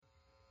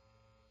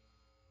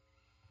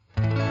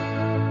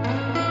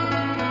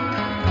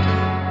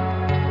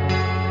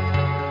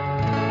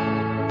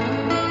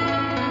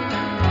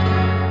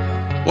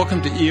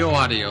Welcome to EO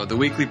Audio, the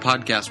weekly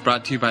podcast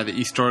brought to you by the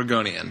East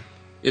Oregonian.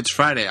 It's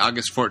Friday,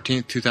 August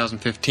 14th,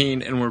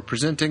 2015, and we're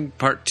presenting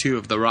part 2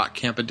 of the Rock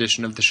Camp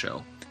edition of the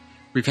show.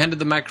 We've handed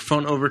the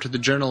microphone over to the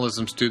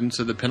journalism students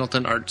of the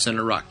Pendleton Arts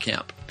Center Rock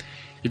Camp.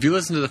 If you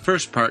listen to the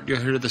first part,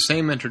 you'll hear the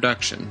same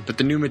introduction, but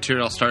the new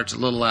material starts a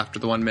little after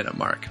the 1 minute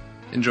mark.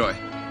 Enjoy.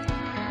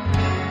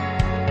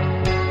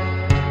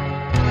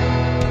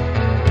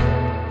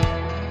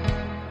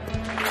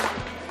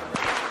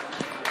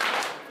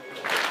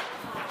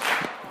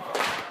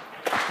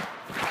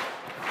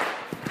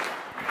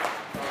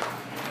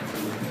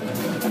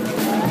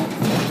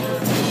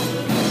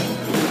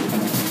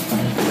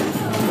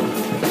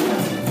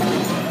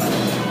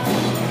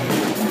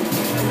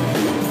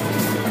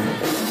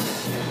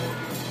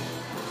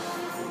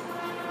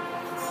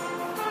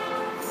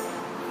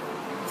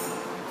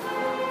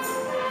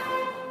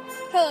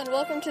 Hello and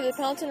welcome to the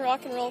Pendleton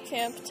Rock and Roll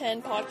Camp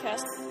 10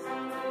 podcast,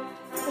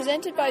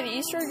 presented by the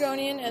East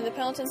Oregonian and the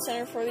Pendleton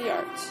Center for the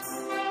Arts.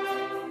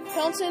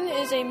 Pendleton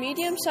is a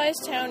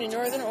medium-sized town in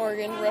northern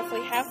Oregon,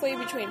 roughly halfway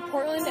between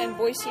Portland and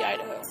Boise,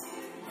 Idaho.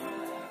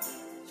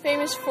 It's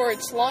famous for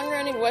its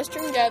long-running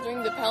western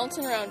gathering, the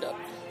Pendleton Roundup.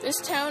 This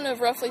town of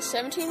roughly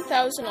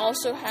 17,000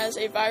 also has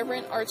a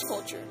vibrant arts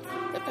culture.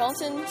 The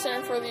Pendleton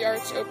Center for the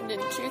Arts opened in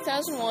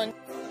 2001.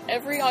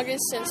 Every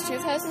August since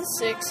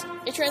 2006,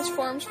 it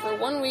transforms for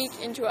 1 week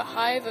into a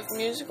hive of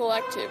musical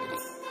activity.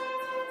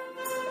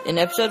 In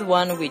episode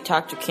 1, we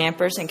talked to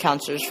campers and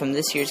counselors from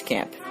this year's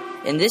camp.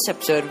 In this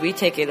episode, we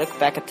take a look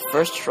back at the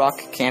first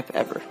rock camp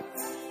ever.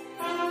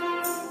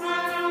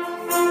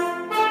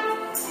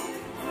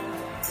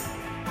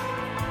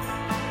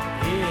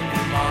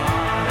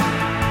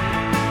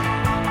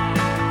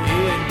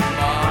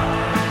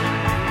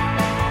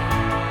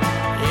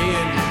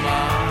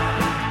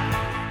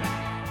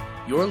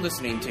 You're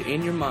listening to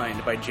In Your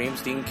Mind by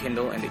James Dean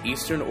Kindle and the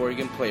Eastern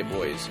Oregon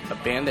Playboys, a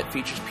band that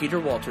features Peter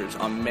Walters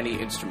on many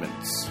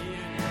instruments.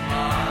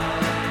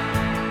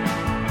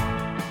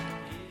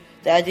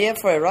 The idea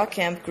for a rock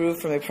camp grew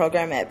from a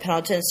program at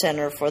Pendleton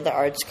Center for the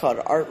Arts called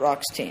Art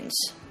Rocks Teens.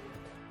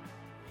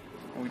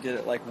 We did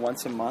it like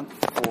once a month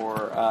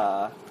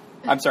for,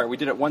 we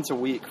did it once a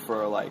week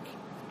for like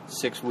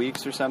 6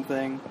 weeks or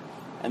something.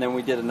 And then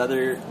we did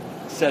another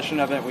session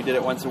of it. We did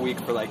it once a week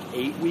for like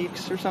 8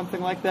 weeks or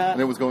something like that.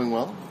 And it was going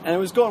well? And it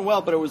was going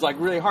well, but it was like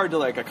really hard to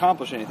like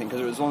accomplish anything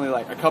because it was only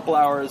like a couple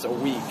hours a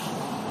week,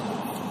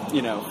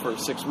 for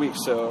 6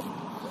 weeks. So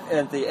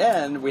at the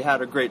end, we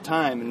had a great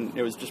time, and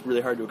it was just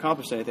really hard to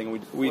accomplish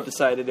anything. We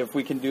decided if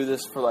we can do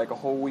this for like a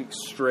whole week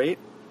straight,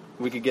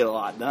 we could get a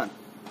lot done.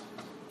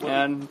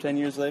 And 10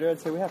 years later, I'd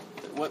say we have.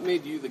 What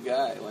made you the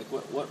guy? Like,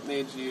 what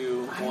made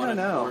you want to organize?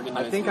 I don't know.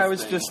 I think these I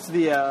was things? just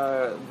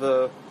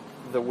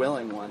the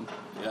willing one.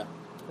 Yeah.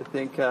 I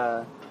think,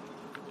 I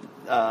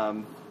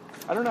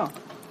don't know.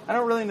 I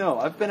don't really know.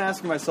 I've been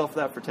asking myself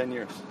that for 10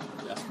 years.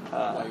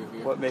 Yeah.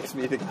 What makes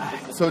me the guy?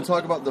 So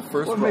talk about the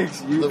first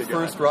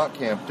first rock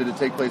camp. Did it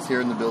take place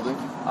here in the building?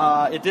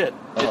 It did.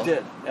 Uh-huh. It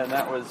did. And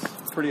that was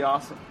pretty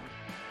awesome.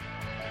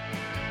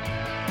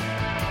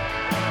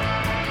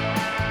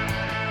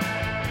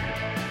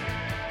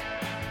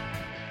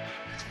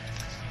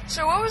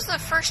 So what was the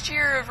first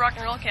year of rock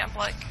and roll camp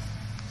like?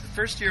 The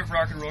first year of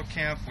rock and roll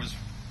camp was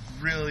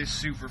really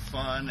super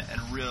fun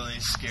and really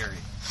scary.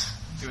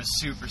 It was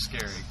super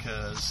scary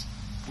because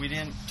we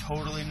didn't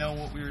totally know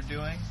what we were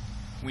doing.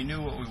 We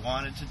knew what we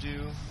wanted to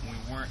do. We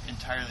weren't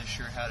entirely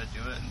sure how to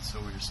do it, and so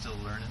we were still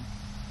learning.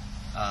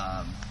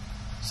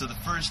 So the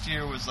first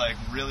year was like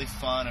really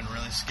fun and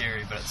really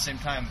scary, but at the same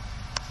time,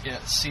 it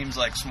seems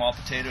like small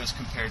potatoes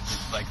compared to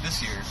like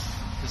this year.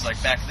 Because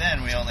like back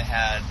then, we only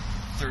had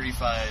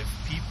 35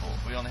 people.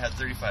 We only had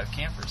 35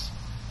 campers.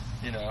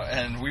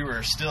 And we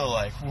were still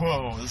like,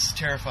 whoa, this is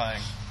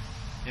terrifying.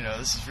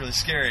 This is really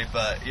scary,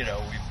 but, we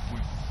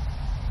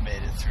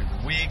made it through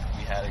the week.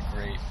 We had a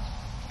great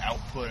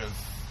output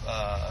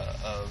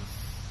of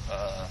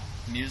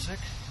music,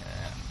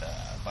 and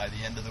by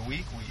the end of the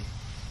week,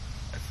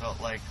 I felt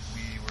like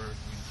we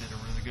did a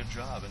really good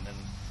job, and then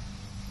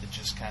it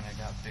just kind of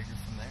got bigger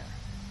from there.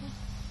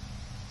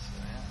 So,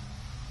 yeah.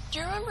 Do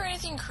you remember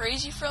anything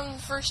crazy from the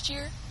first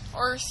year?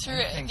 Or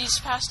through these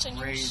past 10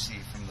 years? Crazy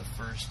from the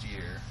first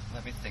year.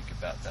 Let me think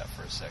about that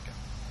for a second.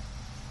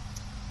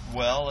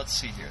 Well, let's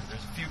see here.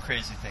 There's a few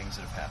crazy things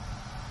that have happened.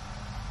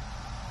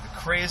 The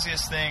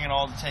craziest thing in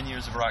all the 10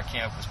 years of rock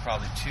camp was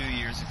probably 2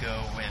 years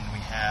ago when we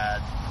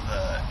had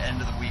the end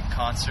of the week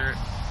concert,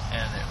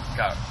 and it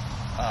got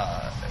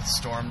it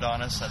stormed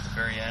on us at the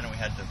very end, and we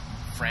had to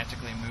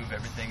frantically move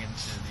everything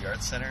into the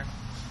Arts Center.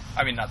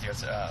 I mean, not the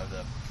Arts Center,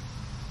 the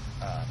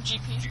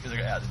GP.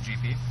 The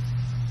GP.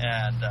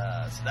 And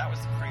so that was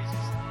the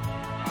craziest.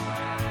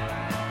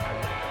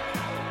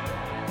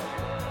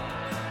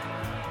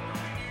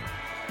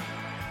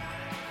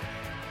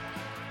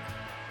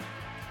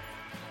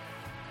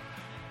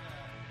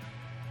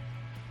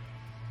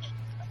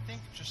 I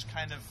think just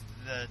kind of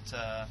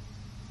that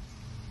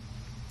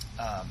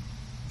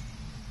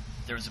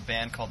there was a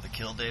band called the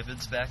Kill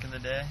Davids back in the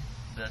day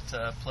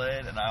that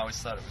played, and I always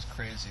thought it was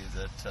crazy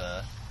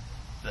that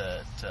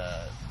that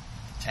the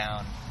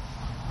town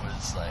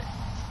was like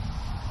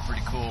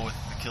pretty cool with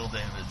the Kill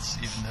Davids,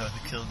 even though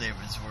the Kill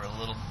Davids were a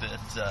little bit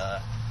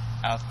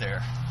out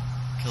there.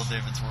 Kill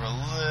Davids were a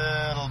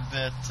little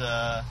bit,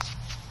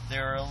 they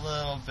were a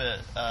little bit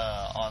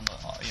on the,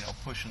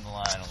 pushing the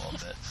line a little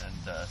bit,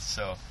 and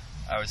so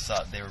I always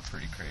thought they were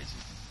pretty crazy.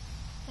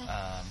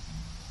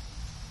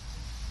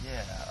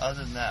 Yeah,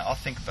 other than that, I'll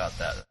think about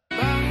that.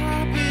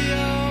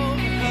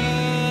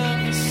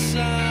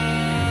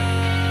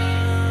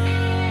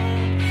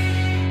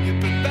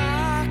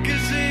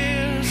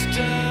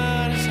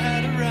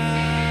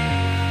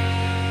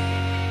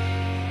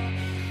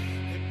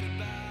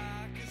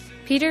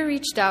 Peter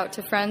reached out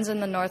to friends in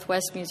the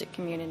Northwest music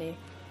community.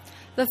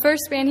 The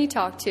first band he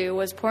talked to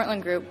was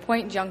Portland group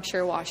Point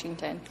Juncture,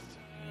 Washington.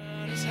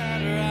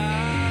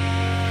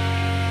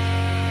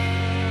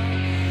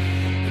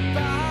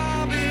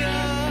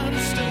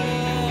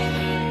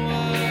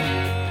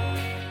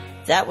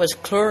 That was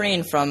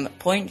Chlorine from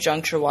Point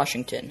Juncture,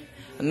 Washington.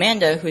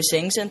 Amanda, who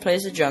sings and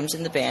plays the drums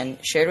in the band,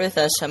 shared with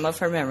us some of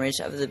her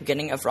memories of the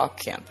beginning of rock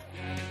camp.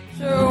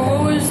 So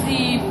what was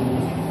the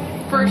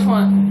first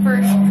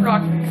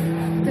rock?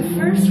 The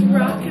first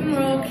rock and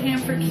roll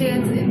camp for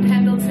kids in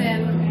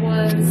Pendleton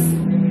was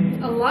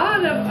a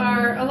lot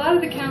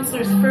of the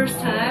counselors' first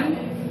time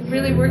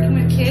really working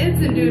with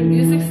kids and doing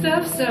music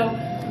stuff, so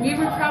we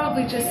were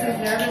probably just as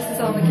nervous as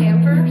all the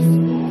campers,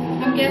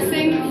 I'm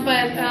guessing,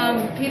 but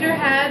Peter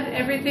had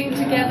everything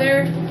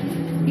together,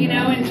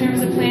 in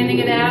terms of planning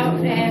it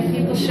out, and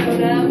people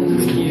showed up, and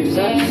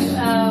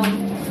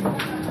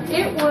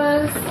it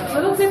was a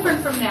little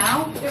different from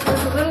now. It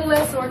was a little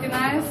less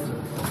organized.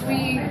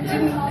 We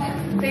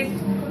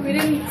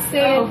didn't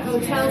stay in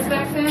hotels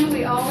back then.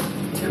 We all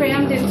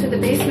crammed into the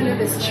basement of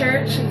this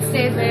church and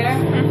stayed there.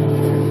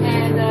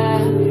 And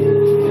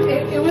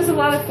it was a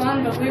lot of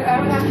fun, but I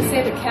would have to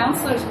say the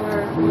counselors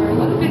were a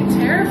little bit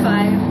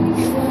terrified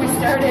before we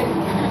started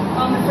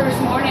on the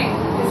first morning,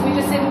 because we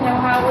just didn't know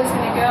how it was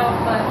going to go.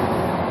 But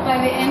by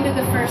the end of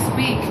the first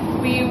week,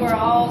 we were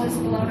all just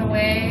blown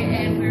away,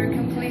 and we were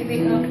completely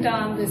hooked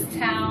on this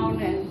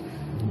town, and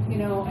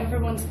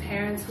everyone's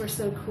parents were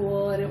so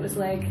cool, and it was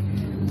like,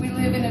 we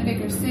live in a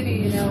bigger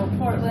city,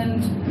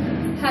 Portland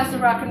has the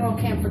rock and roll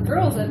camp for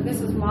girls that this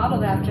was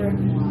modeled after,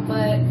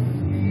 but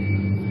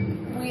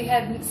we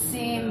hadn't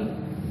seen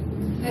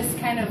this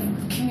kind of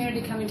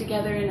community coming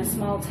together in a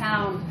small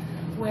town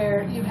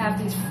where you have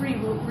these free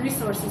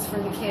resources for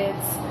the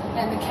kids,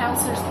 and the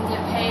counselors can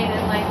get paid,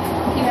 and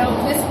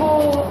this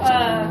whole,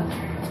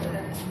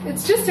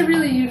 it's just a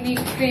really unique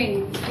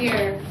thing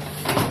here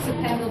to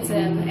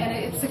Pendleton, and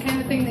it's the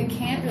kind of thing that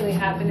can't really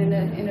happen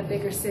in a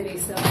bigger city,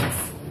 so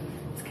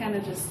it's kind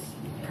of just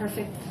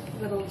perfect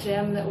little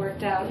gem that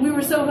worked out. We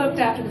were so hooked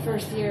after the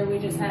first year, we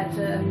just had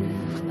to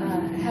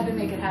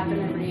make it happen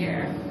every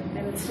year,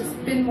 and it's just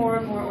been more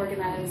and more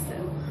organized,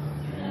 and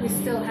we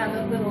still have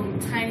a little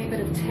tiny bit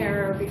of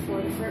terror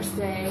before the first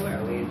day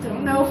where we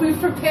don't know if we've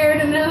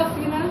prepared enough,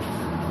 and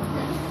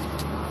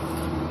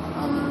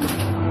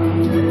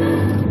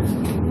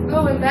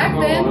back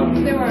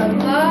then, there were a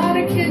lot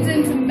of kids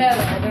into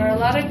metal. There were a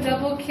lot of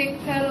double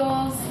kick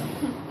pedals.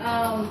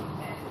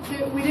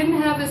 We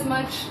didn't have as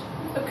much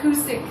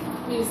acoustic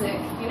music,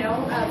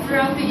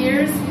 Throughout the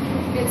years,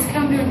 it's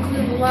come to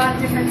include a lot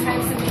of different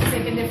types of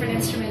music and different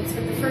instruments,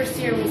 but the first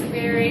year was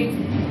very,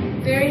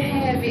 very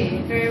heavy,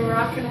 very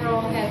rock and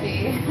roll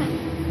heavy.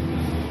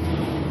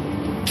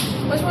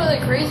 What's one of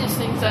the craziest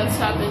things that's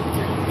happened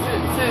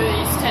through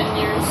these 10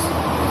 years?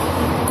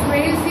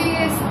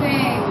 Craziest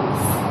things.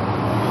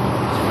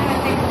 I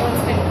think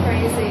what's been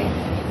crazy.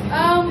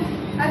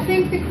 I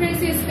think the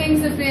craziest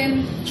things have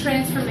been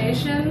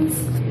transformations.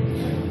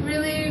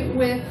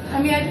 Really,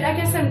 I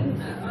guess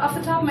I'm off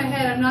the top of my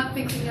head. I'm not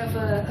thinking of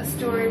a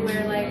story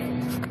where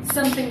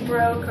something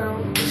broke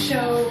or the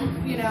show,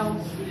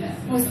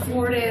 was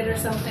thwarted or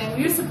something.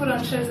 We used to put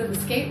on shows at the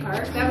skate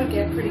park. That would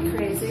get pretty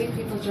crazy.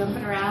 People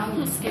jumping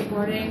around,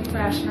 skateboarding,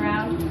 crashing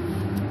around.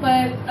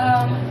 But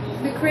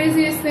the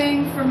craziest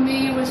thing for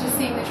me was just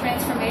seeing the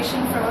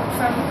transformation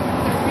from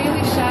the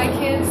really shy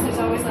kids. There's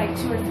always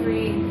 2 or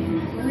 3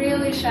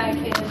 really shy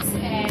kids,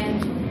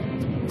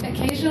 and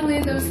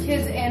occasionally those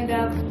kids end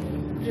up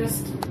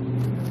just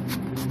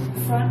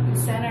front and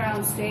center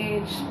on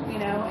stage,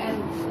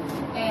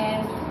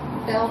 and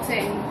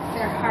belting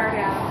their heart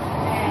out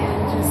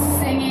and just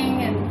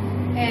singing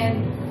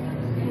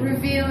and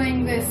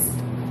revealing this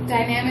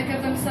dynamic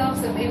of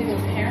themselves that maybe their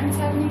parents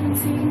haven't even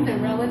seen, their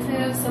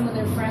relatives, some of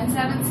their friends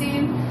haven't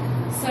seen.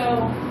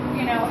 So,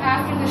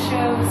 after the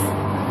shows,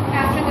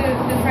 after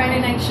the Friday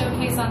night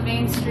showcase on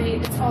Main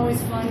Street, it's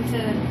always fun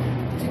to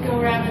go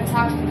around and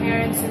talk to the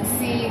parents and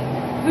see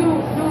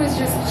who is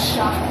just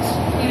shocked,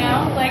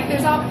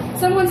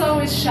 someone's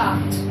always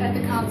shocked at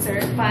the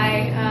concert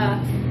by,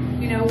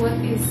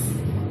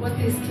 what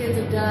these kids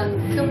have done.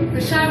 The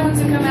shy ones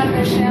who come out of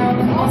their shell,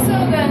 but also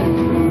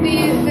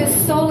the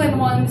stolen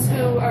ones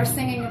who are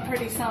singing a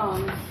pretty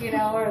song,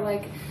 or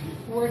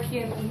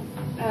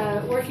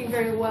working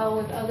very well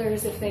with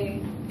others if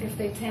they if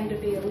they tend to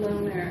be a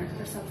loner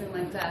or something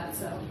like that.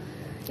 So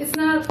it's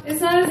not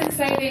as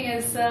exciting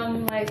as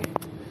some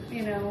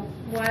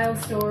wild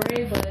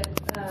story, but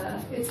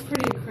it's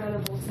pretty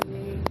incredible to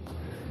me,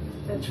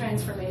 the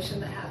transformation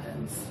that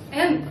happens.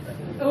 And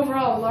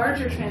overall,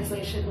 larger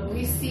translation, when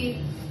we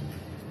see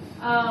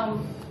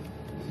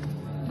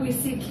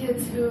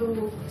kids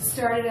who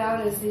started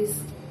out as these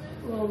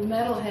little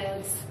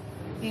metalheads,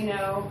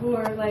 who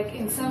are like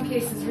in some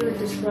cases really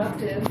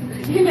disruptive,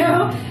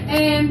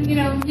 and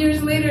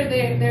years later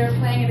they're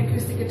playing an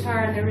acoustic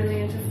guitar and they're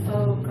really into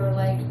folk or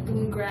like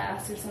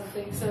bluegrass or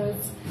something. So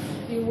it's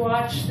you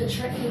watch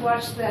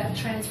that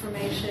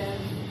transformation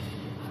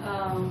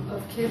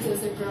of kids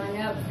as they're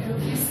growing up. And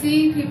if you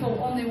see people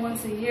only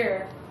once a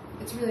year,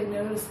 it's really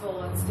noticeable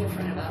what's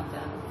different about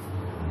them.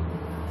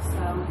 So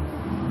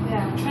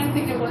yeah, I'm trying to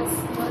think of what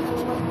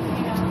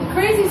the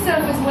crazy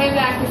stuff was way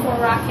back before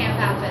Rock Camp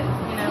happened.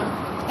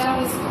 That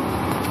was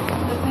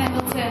the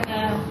Pendleton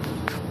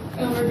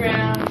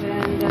Overground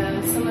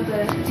and some of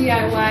the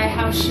DIY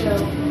house show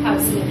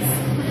houses.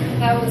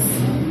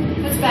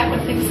 That's back when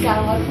things got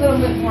a little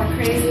bit more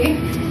crazy.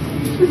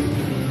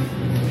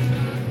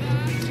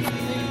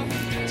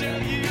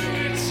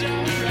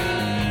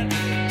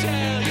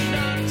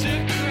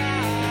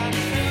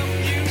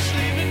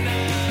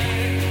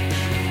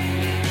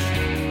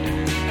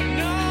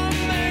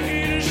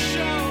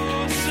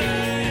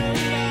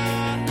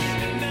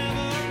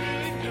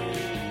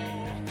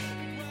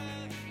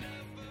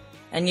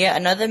 And yet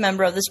another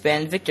member of this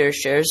band, Victor,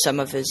 shares some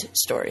of his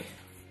story.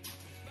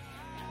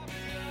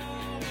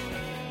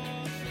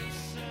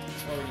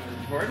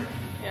 Record?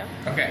 Yeah.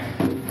 Okay.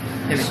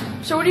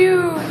 So what do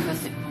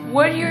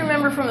you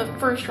remember from the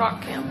first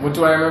rock camp? What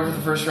do I remember from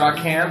the first rock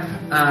camp?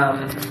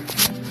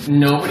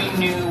 Nobody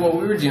knew what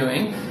we were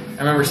doing.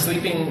 I remember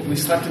we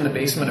slept in the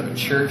basement of a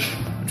church,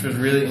 which was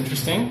really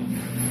interesting.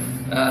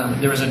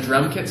 There was a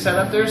drum kit set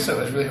up there, so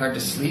it was really hard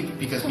to sleep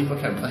because people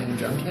kept playing the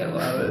drum kit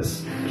while I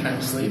was trying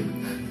to sleep.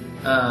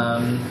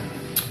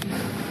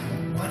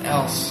 What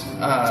else?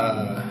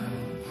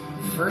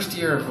 First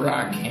year of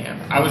rock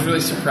camp, I was really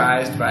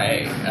surprised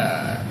by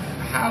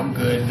how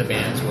good the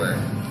bands were.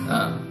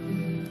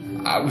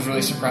 I was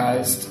really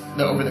surprised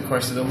that over the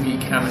course of the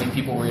week how many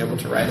people were able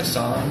to write a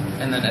song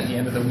and then at the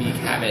end of the week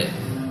have it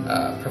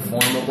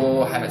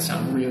performable, have it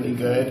sound really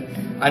good.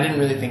 I didn't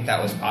really think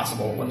that was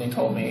possible when they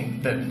told me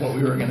that what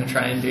we were going to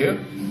try and do.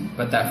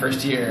 But that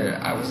first year,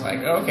 I was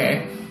like, oh,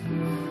 okay,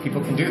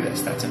 people can do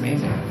this. That's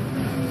amazing.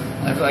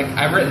 I feel like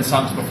I've written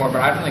songs before,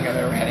 but I don't think I've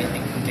ever had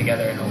anything put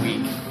together in a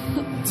week.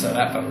 So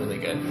that felt really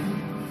good.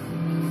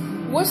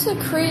 What's the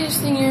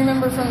craziest thing you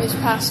remember from these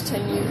past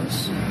 10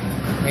 years?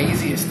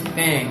 Craziest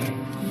thing?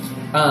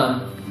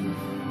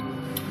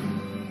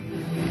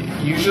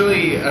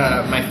 Usually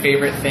my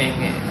favorite thing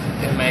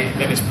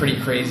that is pretty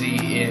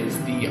crazy is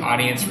the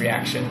audience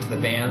reaction to the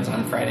bands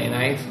on Friday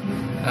night.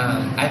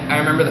 I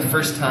remember the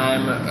first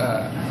time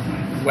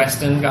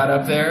Weston got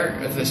up there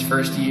this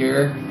first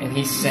year, and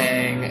he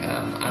sang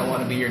 "I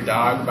Want to Be Your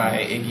Dog" by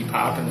Iggy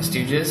Pop and the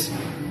Stooges,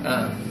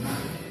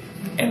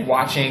 and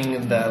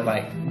watching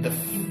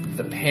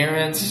the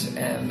parents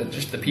and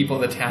just the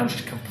people of the town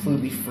just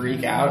completely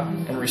freak out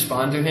and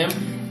respond to him.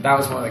 That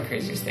was one of the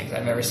craziest things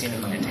I've ever seen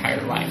in my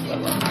entire life, let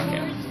alone rock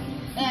camp.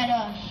 And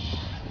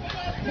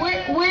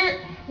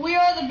we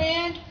are the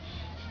band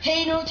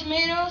Hey No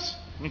Tomatoes.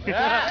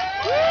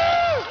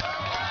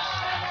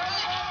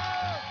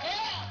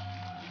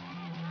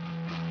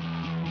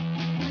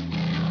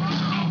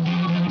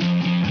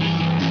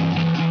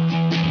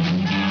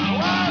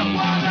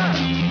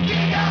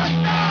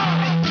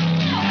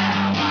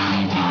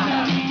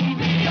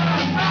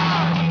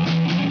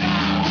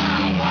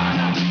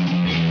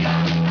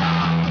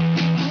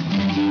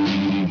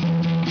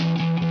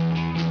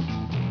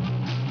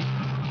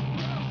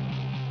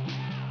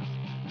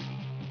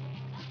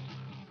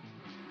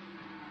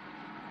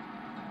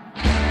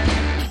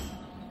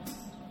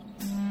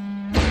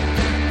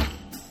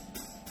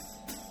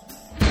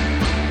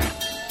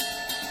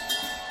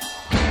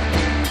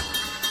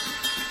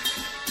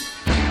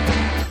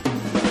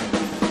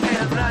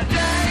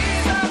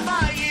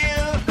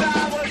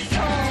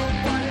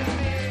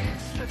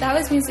 That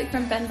was music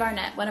from Ben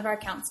Barnett, one of our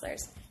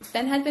counselors.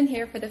 Ben had been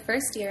here for the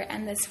first year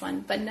and this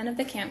one, but none of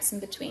the camps in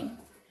between.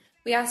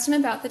 We asked him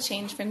about the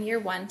change from year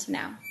 1 to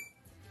now.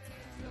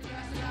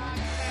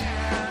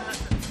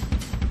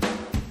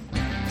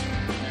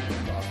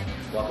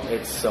 Well,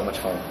 it's so much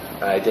fun.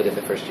 I did it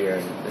the first year,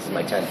 and this is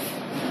my 10th.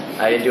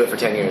 I didn't do it for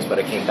 10 years, but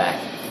I came back.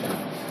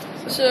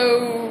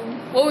 So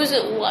what was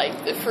it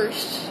like the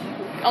first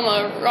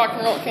rock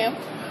and roll camp?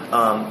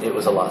 It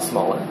was a lot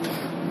smaller.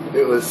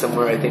 It was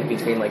somewhere, I think,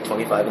 between like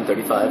 25 and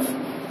 35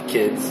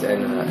 kids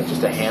and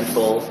just a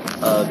handful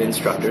of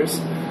instructors.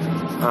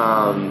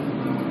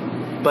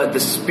 But the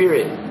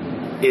spirit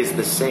is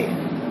the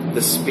same.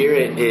 The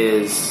spirit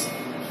is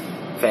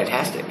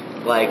fantastic.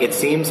 Like, it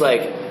seems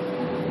like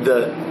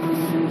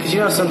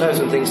because sometimes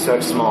when things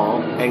start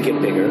small and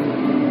get bigger,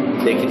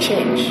 they can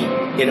change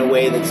in a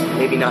way that's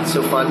maybe not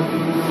so fun.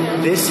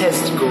 This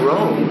has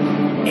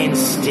grown and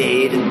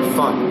stayed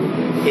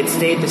fun. It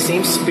stayed the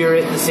same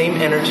spirit, the same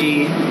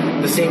energy,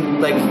 the same,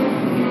 like,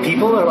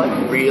 people are,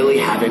 like, really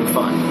having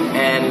fun.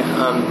 And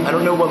I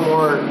don't know what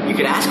more you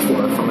could ask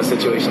for from a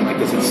situation like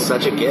this. It's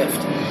such a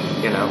gift,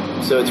 you know?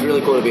 So it's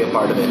really cool to be a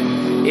part of it.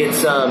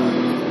 It's,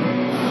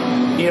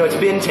 you know, it's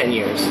been 10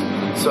 years,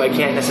 so I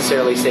can't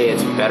necessarily say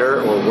it's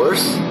better or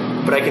worse,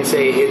 but I can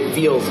say it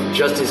feels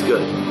just as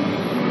good,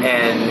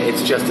 and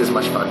it's just as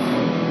much fun.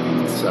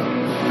 So,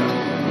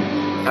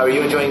 how are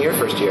you enjoying your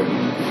first year?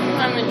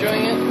 I'm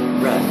enjoying it.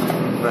 Right.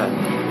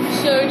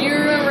 So, do you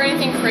remember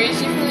anything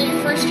crazy from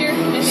your first year?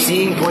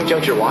 Seeing Point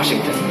Juncture,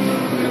 Washington,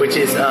 which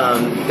is,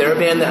 they're a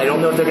band that I don't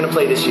know if they're going to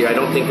play this year. I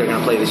don't think they're going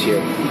to play this year.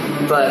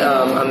 But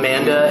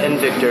Amanda and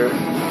Victor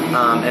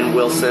and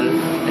Wilson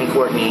and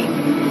Courtney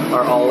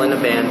are all in a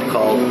band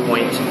called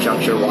Point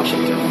Juncture,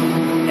 Washington.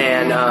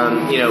 And,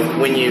 you know,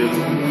 when you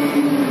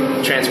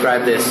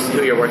transcribe this,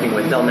 who you're working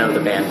with, they'll know the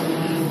band.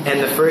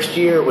 And the first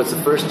year was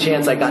the first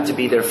chance I got to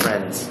be their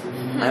friends.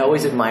 I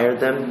always admired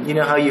them. You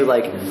know how you,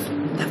 like,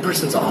 that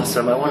person's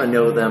awesome, I want to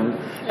know them.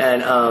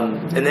 And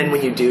then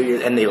when you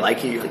do, and they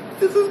like you, you're like,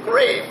 this is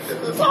great, this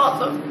is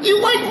awesome.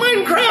 You like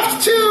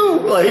Minecraft too!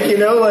 Like, you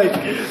know, like,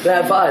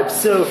 that vibe.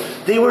 So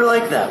they were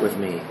like that with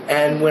me.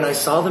 And when I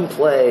saw them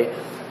play,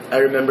 I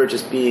remember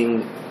just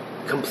being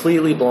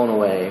completely blown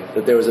away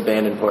that there was a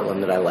band in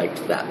Portland that I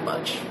liked that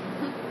much.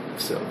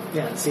 So,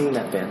 yeah, seeing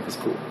that band was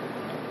cool.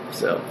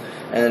 So,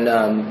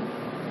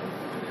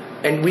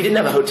 and we didn't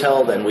have a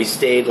hotel then. We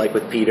stayed, like,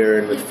 with Peter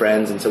and with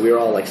friends, and so we were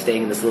all, like,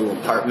 staying in this little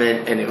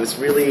apartment, and it was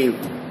really,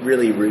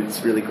 really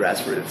roots, really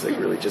grassroots, like,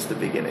 really just the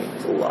beginning. It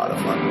was a lot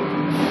of fun.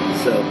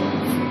 So,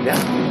 yeah.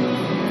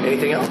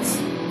 Anything else?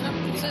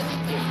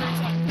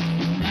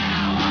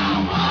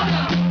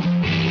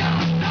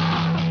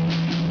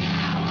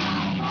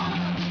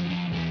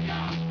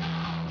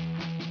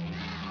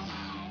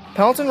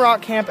 Pendleton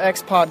Rock Camp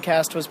X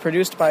podcast was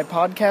produced by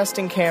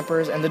Podcasting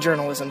Campers and the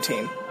journalism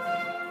team.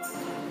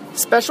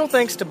 Special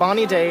thanks to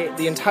Bonnie Day,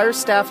 the entire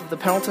staff of the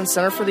Pendleton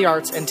Center for the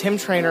Arts, and Tim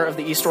Trainer of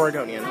the East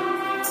Oregonian.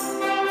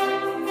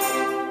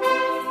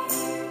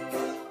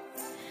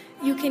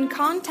 You can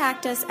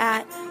contact us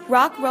at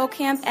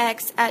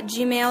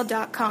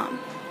rockrollcampx@gmail.com.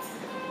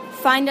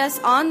 Find us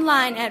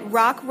online at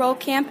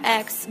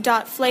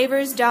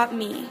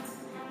rockrollcampx.flavors.me,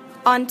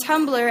 on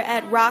Tumblr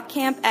at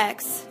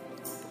rockcampx,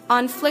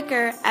 on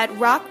Flickr at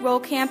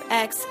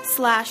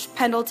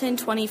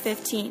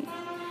rockrollcampx/Pendleton2015,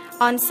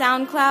 on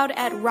SoundCloud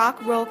at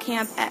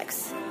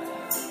rockrollcampx.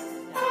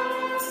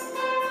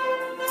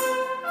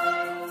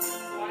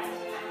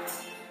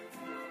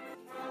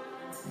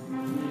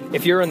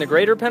 If you're in the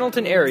greater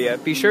Pendleton area,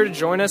 be sure to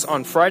join us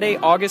on Friday,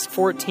 August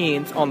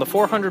 14th on the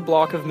 400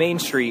 block of Main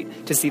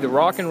Street to see the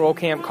Rock and Roll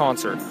Camp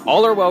concert.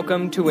 All are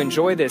welcome to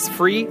enjoy this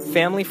free,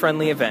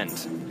 family-friendly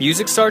event.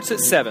 Music starts at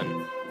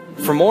 7.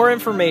 For more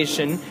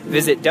information,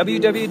 visit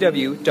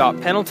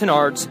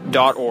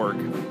www.pendletonarts.org.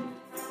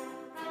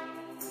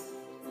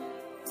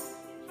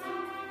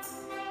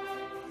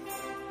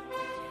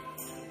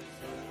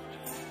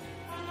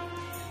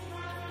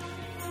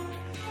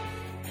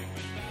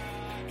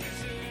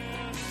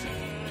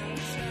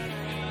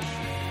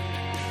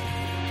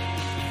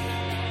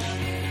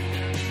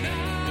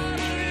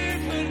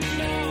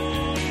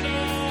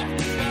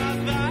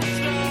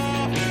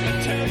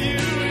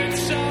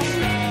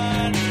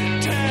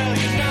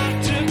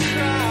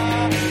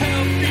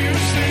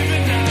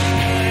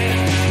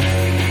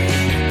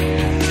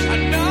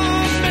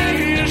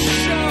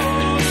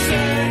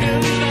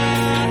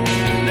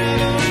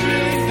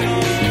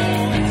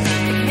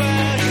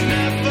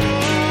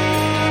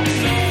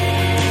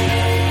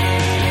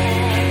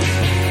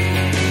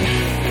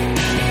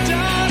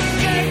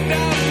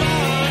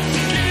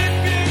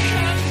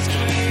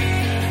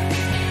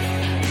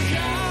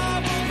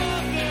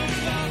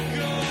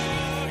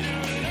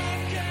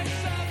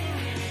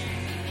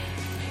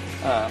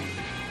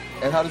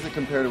 And how does it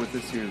compare to with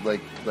this year?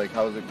 Like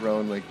how has it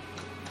grown? Like,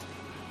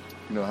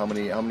 you know, how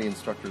many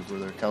instructors were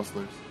there?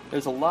 Counselors?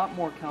 There's a lot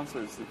more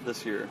counselors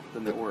this year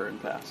than there were in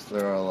past.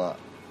 There are a lot.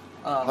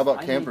 How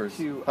about campers?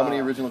 How many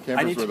original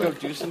campers were there? I need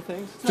to go do some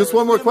things. Just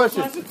one more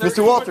question.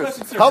 Mr.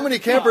 Walters, how many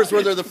campers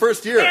were there the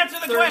first year? Answer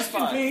the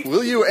question, please.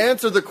 Will you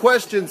answer the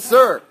question,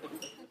 sir?